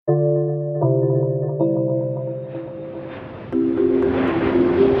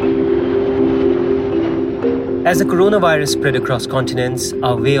As the coronavirus spread across continents,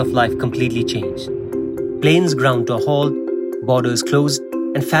 our way of life completely changed. Planes ground to a halt, borders closed,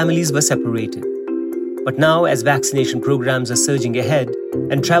 and families were separated. But now, as vaccination programs are surging ahead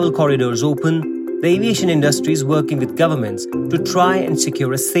and travel corridors open, the aviation industry is working with governments to try and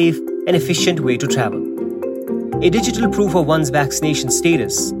secure a safe and efficient way to travel. A digital proof of one's vaccination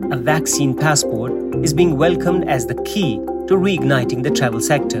status, a vaccine passport, is being welcomed as the key to reigniting the travel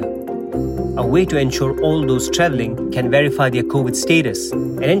sector. A way to ensure all those traveling can verify their COVID status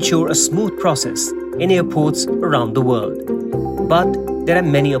and ensure a smooth process in airports around the world. But there are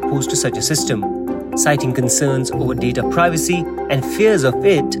many opposed to such a system, citing concerns over data privacy and fears of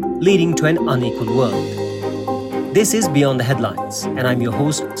it leading to an unequal world. This is Beyond the Headlines, and I'm your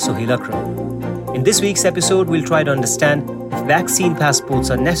host, Suhail Akram. In this week's episode, we'll try to understand if vaccine passports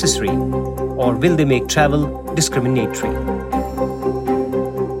are necessary or will they make travel discriminatory.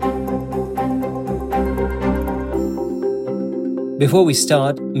 Before we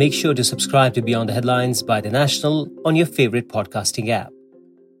start, make sure to subscribe to Beyond the Headlines by The National on your favorite podcasting app.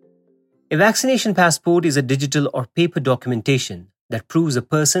 A vaccination passport is a digital or paper documentation that proves a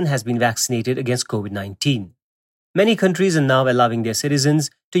person has been vaccinated against COVID-19. Many countries are now allowing their citizens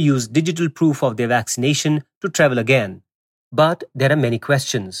to use digital proof of their vaccination to travel again. But there are many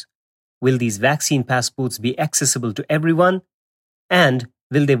questions. Will these vaccine passports be accessible to everyone? And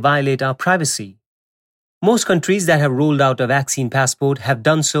will they violate our privacy? Most countries that have rolled out a vaccine passport have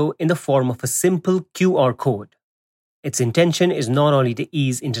done so in the form of a simple QR code. Its intention is not only to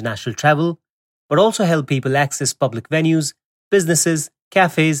ease international travel, but also help people access public venues, businesses,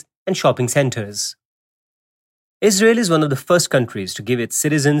 cafes, and shopping centers. Israel is one of the first countries to give its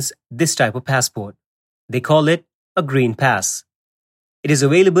citizens this type of passport. They call it a green pass. It is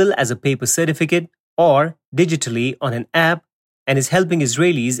available as a paper certificate or digitally on an app and is helping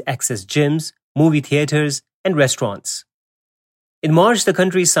Israelis access gyms, movie theaters, and restaurants. In March, the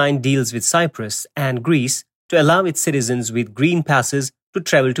country signed deals with Cyprus and Greece to allow its citizens with green passes to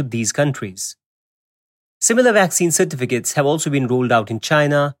travel to these countries. Similar vaccine certificates have also been rolled out in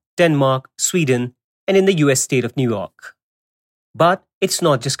China, Denmark, Sweden, and in the US state of New York. But it's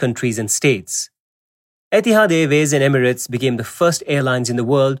not just countries and states. Etihad Airways and Emirates became the first airlines in the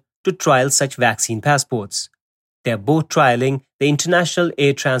world to trial such vaccine passports. They are both trialing the International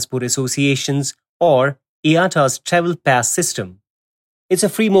Air Transport Association's or IATA's travel pass system. It's a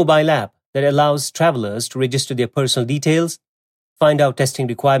free mobile app that allows travelers to register their personal details, find out testing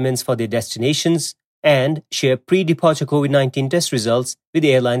requirements for their destinations, and share pre-departure COVID-19 test results with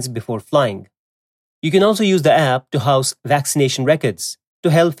airlines before flying. You can also use the app to house vaccination records to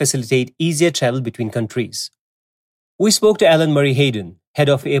help facilitate easier travel between countries. We spoke to Alan Murray Hayden, Head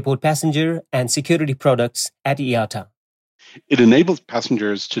of Airport Passenger and Security Products at IATA. It enables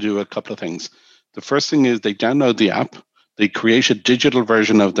passengers to do a couple of things. The first thing is they download the app, they create a digital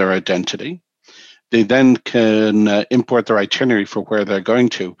version of their identity. They then can import their itinerary for where they're going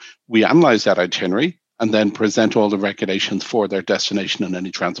to. We analyze that itinerary and then present all the regulations for their destination and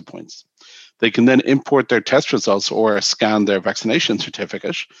any transit points. They can then import their test results or scan their vaccination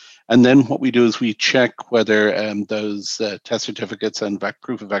certificate. And then what we do is we check whether those test certificates and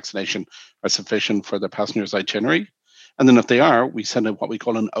proof of vaccination are sufficient for the passenger's itinerary. And then if they are, we send out what we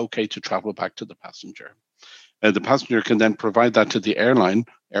call an OK to travel back to the passenger. The passenger can then provide that to the airline,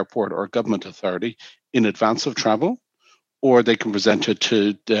 airport, or government authority in advance of travel, or they can present it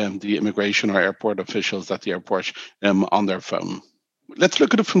to the immigration or airport officials at the airport on their phone. Let's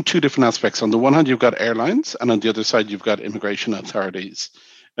look at it from two different aspects. On the one hand, you've got airlines, and on the other side, you've got immigration authorities.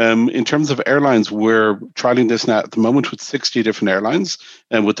 In terms of airlines, we're trialing this now at the moment with 60 different airlines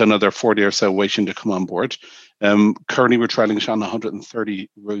and with another 40 or so waiting to come on board. Currently, we're trialing it on 130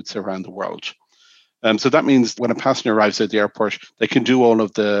 routes around the world. So that means when a passenger arrives at the airport, they can do all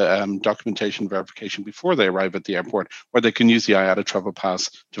of the documentation verification before they arrive at the airport, or they can use the IATA Travel Pass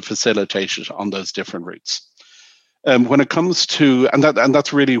to facilitate it on those different routes. When it comes to, and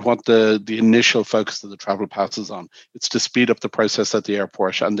that's really what the initial focus of the travel pass is on. It's to speed up the process at the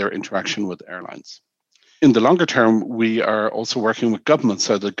airport and their interaction with airlines. In the longer term, we are also working with governments,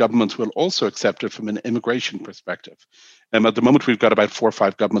 so the governments will also accept it from an immigration perspective. At the moment, we've got about 4 or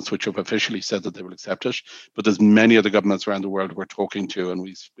 5 governments which have officially said that they will accept it, but there's many other governments around the world we're talking to, and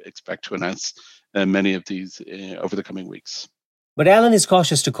we expect to announce many of these over the coming weeks. But Alan is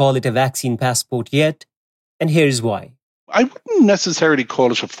cautious to call it a vaccine passport yet, and here's why. I wouldn't necessarily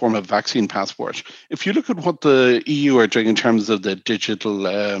call it a form of vaccine passport. If you look at what the EU are doing in terms of the digital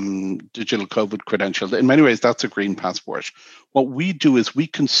COVID credential, in many ways, that's a green passport. What we do is we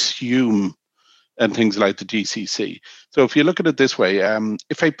consume and things like the GCC. So if you look at it this way,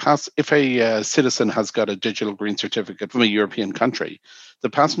 if a citizen has got a digital green certificate from a European country, the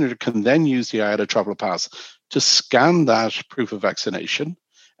passenger can then use the IATA Travel Pass to scan that proof of vaccination,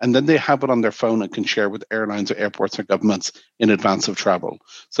 and then they have it on their phone and can share with airlines or airports or governments in advance of travel.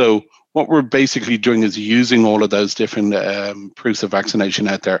 So what we're basically doing is using all of those different proofs of vaccination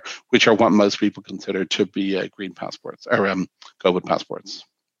out there, which are what most people consider to be green passports or COVID passports.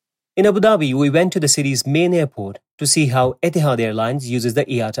 In Abu Dhabi, we went to the city's main airport to see how Etihad Airlines uses the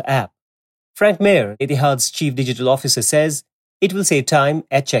IATA app. Frank Mayer, Etihad's chief digital officer, says it will save time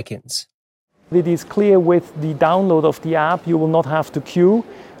at check-ins. It is clear with the download of the app, you will not have to queue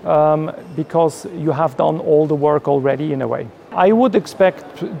because you have done all the work already in a way. I would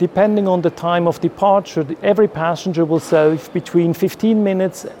expect, depending on the time of departure, every passenger will save between 15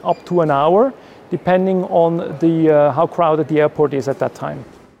 minutes up to an hour, depending on how crowded the airport is at that time.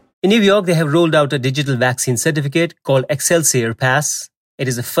 In New York, they have rolled out a digital vaccine certificate called Excelsior Pass. It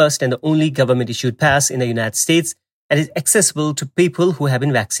is the first and the only government-issued pass in the United States and is accessible to people who have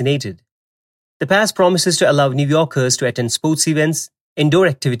been vaccinated. The pass promises to allow New Yorkers to attend sports events, indoor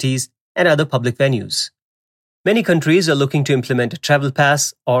activities, and other public venues. Many countries are looking to implement a travel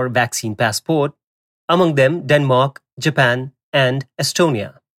pass or vaccine passport, among them Denmark, Japan, and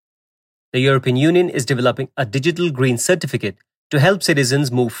Estonia. The European Union is developing a digital green certificate to help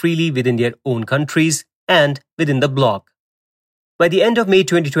citizens move freely within their own countries and within the bloc. By the end of May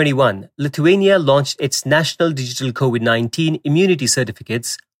 2021, Lithuania launched its national digital COVID-19 immunity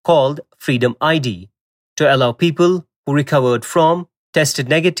certificates called Freedom ID to allow people who recovered from, tested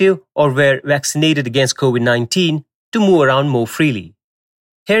negative, or were vaccinated against COVID-19 to move around more freely.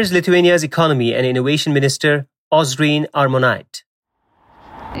 Here's Lithuania's Economy and Innovation Minister, Aušrinė Armonaitė.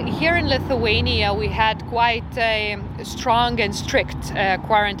 Here in Lithuania, we had quite a strong and strict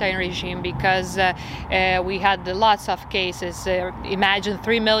quarantine regime because we had lots of cases. Imagine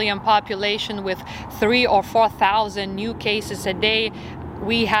 3 million population with 3,000 or 4,000 new cases a day.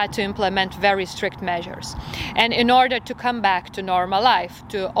 We had to implement very strict measures. And in order to come back to normal life,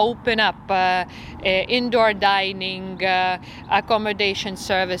 to open up indoor dining, accommodation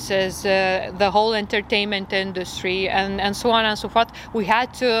services, the whole entertainment industry, and so on and so forth, we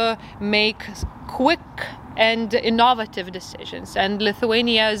had to make quick and innovative decisions. And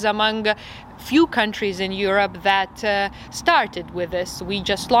Lithuania is among few countries in Europe that started with this. We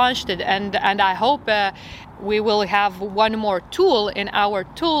just launched it, and I hope we will have one more tool in our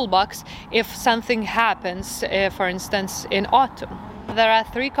toolbox if something happens, for instance, in autumn. There are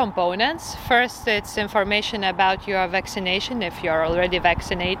 3 components. First, it's information about your vaccination if you're already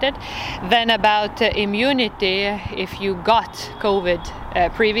vaccinated. Then about immunity if you got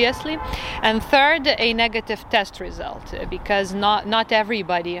COVID previously. And third, a negative test result, because not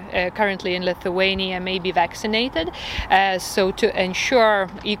everybody currently in Lithuania may be vaccinated. So to ensure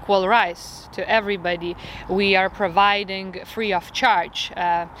equal rights to everybody, we are providing free of charge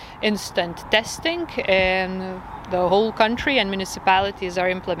instant testing, and the whole country and municipalities are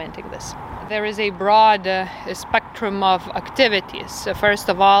implementing this. There is a broad spectrum of activities. First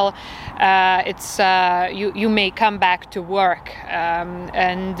of all, it's you may come back to work,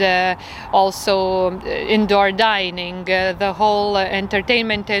 and also indoor dining, the whole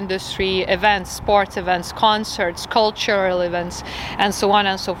entertainment industry, events, sports events, concerts, cultural events, and so on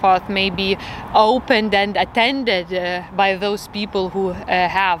and so forth may be opened and attended by those people who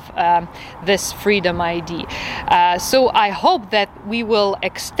have this Freedom ID. So I hope that we will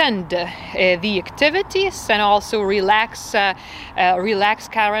extend the activities and also relax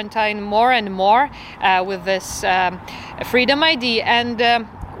quarantine more and more with this Freedom ID. And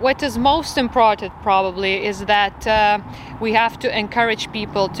what is most important probably is that we have to encourage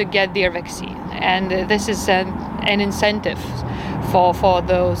people to get their vaccine, and this is an incentive for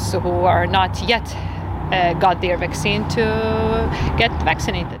those who are not yet got their vaccine to get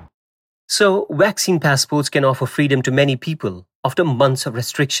vaccinated. So, vaccine passports can offer freedom to many people after months of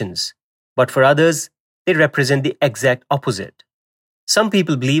restrictions. But for others, they represent the exact opposite. Some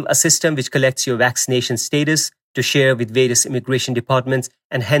people believe a system which collects your vaccination status to share with various immigration departments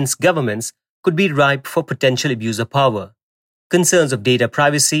and hence governments could be ripe for potential abuse of power. Concerns of data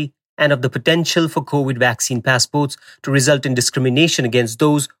privacy and of the potential for COVID vaccine passports to result in discrimination against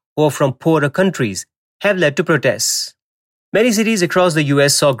those who are from poorer countries have led to protests. Many cities across the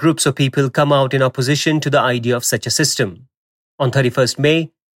US saw groups of people come out in opposition to the idea of such a system. On 31st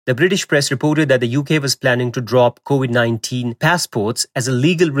May, the British press reported that the UK was planning to drop COVID-19 passports as a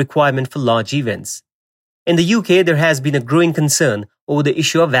legal requirement for large events. In the UK, there has been a growing concern over the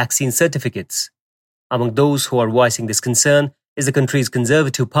issue of vaccine certificates. Among those who are voicing this concern is the country's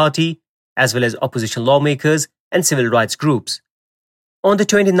Conservative Party, as well as opposition lawmakers and civil rights groups. On the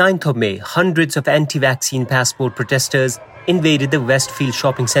 29th of May, hundreds of anti-vaccine passport protesters invaded the Westfield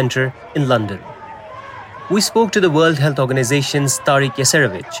shopping centre in London. We spoke to the World Health Organization's Tariq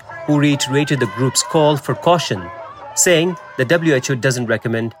Yaserovich, who reiterated the group's call for caution, saying the WHO doesn't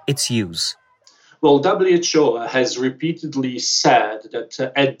recommend its use. Well, WHO has repeatedly said that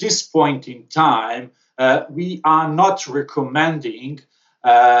at this point in time, we are not recommending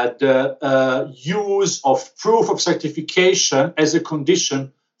the use of proof of certification as a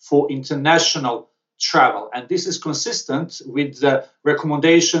condition for international travel. And this is consistent with the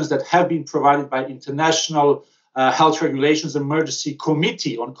recommendations that have been provided by International Health Regulations Emergency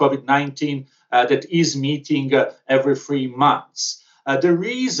Committee on COVID-19 that is meeting every 3 months. The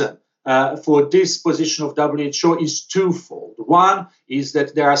reason for this position of WHO is twofold. One is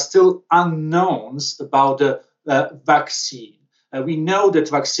that there are still unknowns about the vaccine. We know that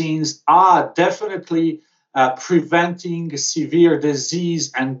vaccines are definitely preventing severe disease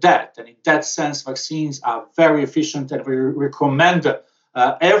and death. And in that sense, vaccines are very efficient, and we recommend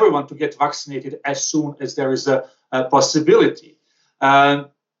everyone to get vaccinated as soon as there is a possibility.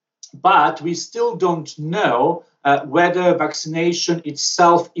 But we still don't know whether vaccination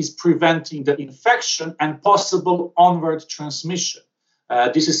itself is preventing the infection and possible onward transmission.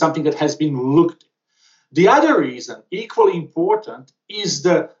 This is something that has been looked at. The other reason, equally important, is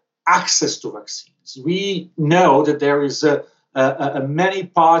the access to vaccines. We know that there is many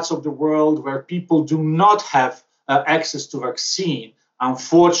parts of the world where people do not have access to vaccine,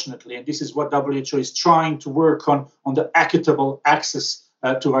 unfortunately, and this is what WHO is trying to work on the equitable access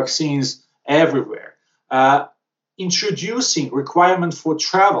to vaccines everywhere. Introducing requirement for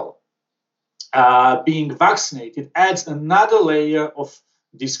travel, being vaccinated, adds another layer of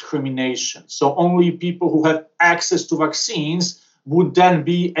discrimination. So only people who have access to vaccines would then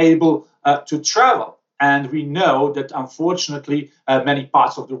be able to travel. And we know that, unfortunately, many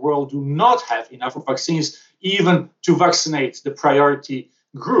parts of the world do not have enough vaccines even to vaccinate the priority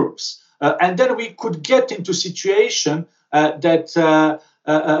groups. And then we could get into a situation that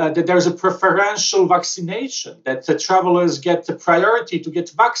there's a preferential vaccination, that the travelers get the priority to get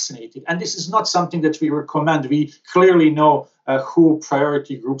vaccinated. And this is not something that we recommend. We clearly know who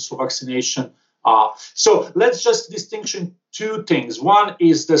priority groups for vaccination are. So let's just distinguish two things. One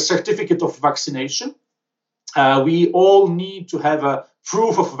is the certificate of vaccination. We all need to have a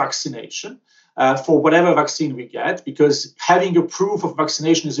proof of vaccination for whatever vaccine we get, because having a proof of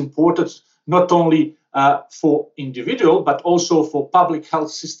vaccination is important not only for individual, but also for public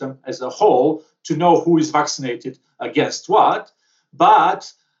health system as a whole, to know who is vaccinated against what.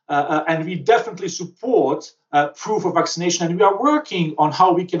 But and we definitely support proof of vaccination, and we are working on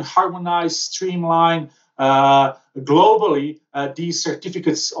how we can harmonize, streamline globally these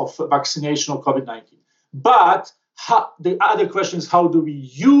certificates of vaccination of COVID-19. But the other question is, how do we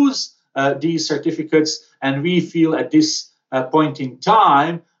use these certificates? And we feel at this point in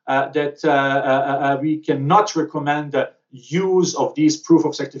time that we cannot recommend the use of these proof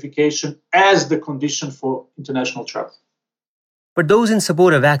of certification as the condition for international travel. But those in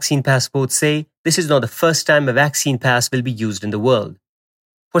support of vaccine passports say this is not the first time a vaccine pass will be used in the world.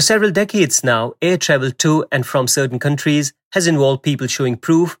 For several decades now, air travel to and from certain countries has involved people showing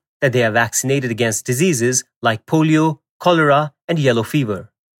proof that they are vaccinated against diseases like polio, cholera, and yellow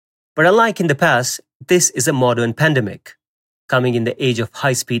fever. But unlike in the past, this is a modern pandemic, coming in the age of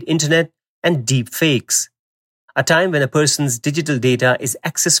high-speed internet and deep fakes, a time when a person's digital data is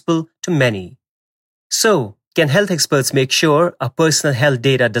accessible to many. So, can health experts make sure our personal health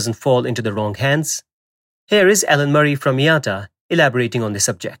data doesn't fall into the wrong hands? Here is Alan Murray from IATA elaborating on the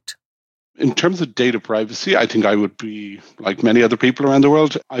subject. In terms of data privacy, I think I would be, like many other people around the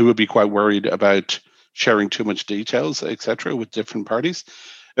world, I would be quite worried about sharing too much details, etc., with different parties.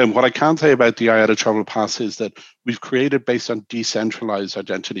 And what I can say about the IATA Travel Pass is that we've created based on decentralized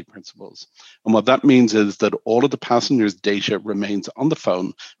identity principles. And what that means is that all of the passengers' data remains on the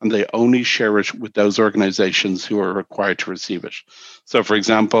phone, and they only share it with those organizations who are required to receive it. So, for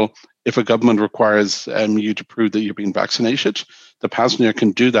example, if a government requires you to prove that you're being vaccinated, the passenger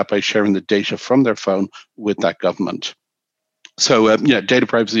can do that by sharing the data from their phone with that government. So, data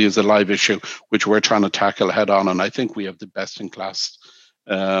privacy is a live issue which we're trying to tackle head on, and I think we have the best-in-class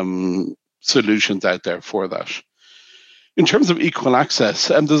solutions out there for that. In terms of equal access,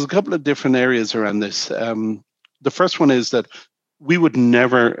 there's a couple of different areas around this. The first one is that we would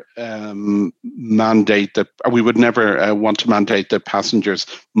never mandate that, or we would never want to mandate that passengers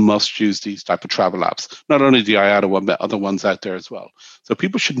must use these type of travel apps. Not only the IATA one, but other ones out there as well. So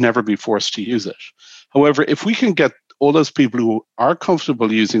people should never be forced to use it. However, if we can get all those people who are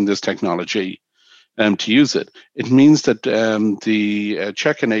comfortable using this technology to use it, it means that the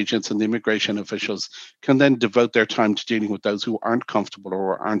check-in agents and the immigration officials can then devote their time to dealing with those who aren't comfortable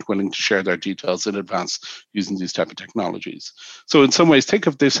or aren't willing to share their details in advance using these type of technologies. So in some ways, think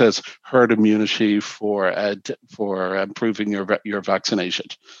of this as herd immunity for proving your vaccination.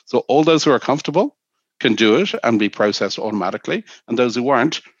 So all those who are comfortable can do it and be processed automatically, and those who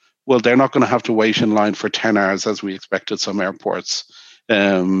aren't, well, they're not going to have to wait in line for 10 hours as we expect at some airports.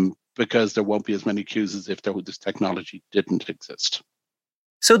 Because there won't be as many queues as if this technology didn't exist.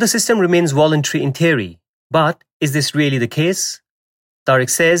 So the system remains voluntary in theory. But is this really the case? Tariq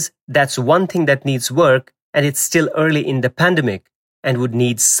says that's one thing that needs work, and it's still early in the pandemic and would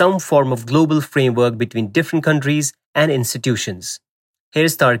need some form of global framework between different countries and institutions.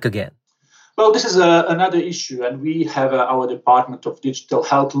 Here's Tariq again. Well, this is another issue, and we have our Department of Digital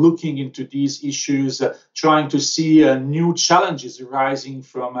Health looking into these issues, trying to see new challenges arising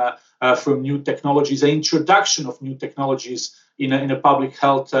from new technologies, the introduction of new technologies in a public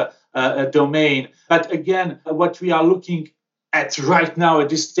health domain. But again, what we are looking at right now at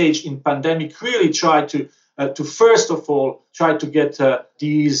this stage in pandemic, really try to first of all try to get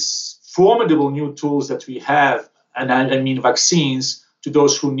these formidable new tools that we have, and I mean vaccines, to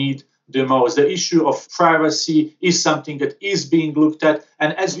those who need the most. The issue of privacy is something that is being looked at.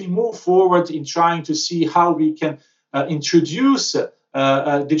 And as we move forward in trying to see how we can introduce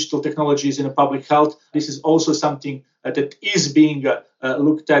digital technologies in public health, this is also something that is being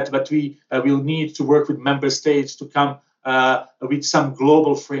looked at, but we will need to work with member states to come with some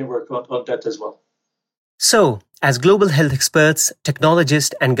global framework on that as well. So, as global health experts,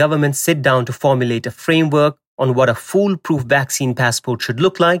 technologists and governments sit down to formulate a framework on what a foolproof vaccine passport should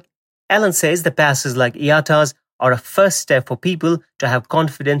look like, Alan says the passes like IATA's are a first step for people to have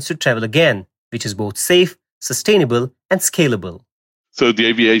confidence to travel again, which is both safe, sustainable, and scalable. So the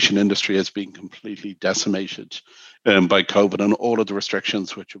aviation industry has been completely decimated by COVID and all of the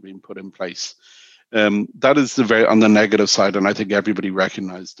restrictions which have been put in place. That is on the negative side, and I think everybody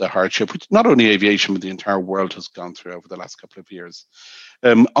recognized the hardship, which not only aviation, but the entire world has gone through over the last couple of years.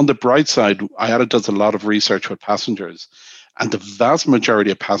 On the bright side, IATA does a lot of research with passengers, and the vast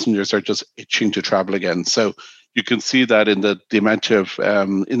majority of passengers are just itching to travel again. So you can see that in the amount of,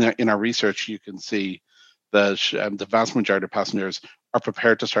 in our research, you can see that the vast majority of passengers are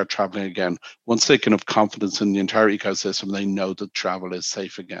prepared to start traveling again. Once they can have confidence in the entire ecosystem, they know that travel is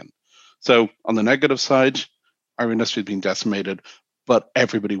safe again. So on the negative side, our industry is being decimated, but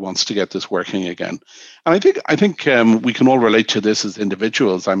everybody wants to get this working again. And I think we can all relate to this as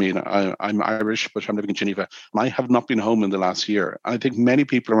individuals. I mean, I'm Irish, but I'm living in Geneva, and I have not been home in the last year. And I think many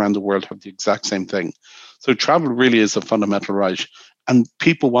people around the world have the exact same thing. So travel really is a fundamental right, and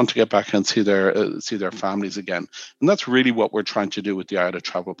people want to get back and see their families again. And that's really what we're trying to do with the IATA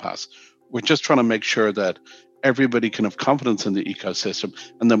Travel Pass. We're just trying to make sure that everybody can have confidence in the ecosystem,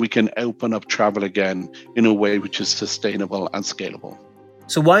 and then we can open up travel again in a way which is sustainable and scalable.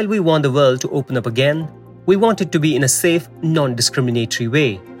 So while we want the world to open up again, we want it to be in a safe, non-discriminatory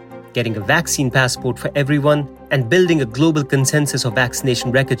way. Getting a vaccine passport for everyone and building a global consensus of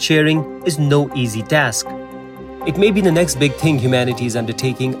vaccination record sharing is no easy task. It may be the next big thing humanity is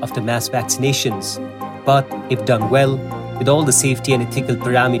undertaking after mass vaccinations. But if done well, with all the safety and ethical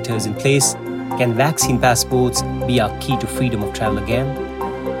parameters in place, can vaccine passports be our key to freedom of travel again?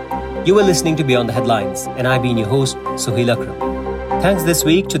 You were listening to Beyond the Headlines, and I've been your host, Suhail Akram. Thanks this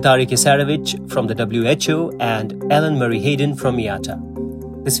week to Tariq Yasarovich from the WHO and Ellen Murray Hayden from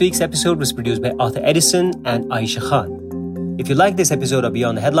IATA. This week's episode was produced by Arthur Edison and Aisha Khan. If you like this episode of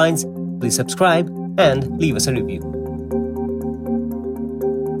Beyond the Headlines, please subscribe and leave us a review.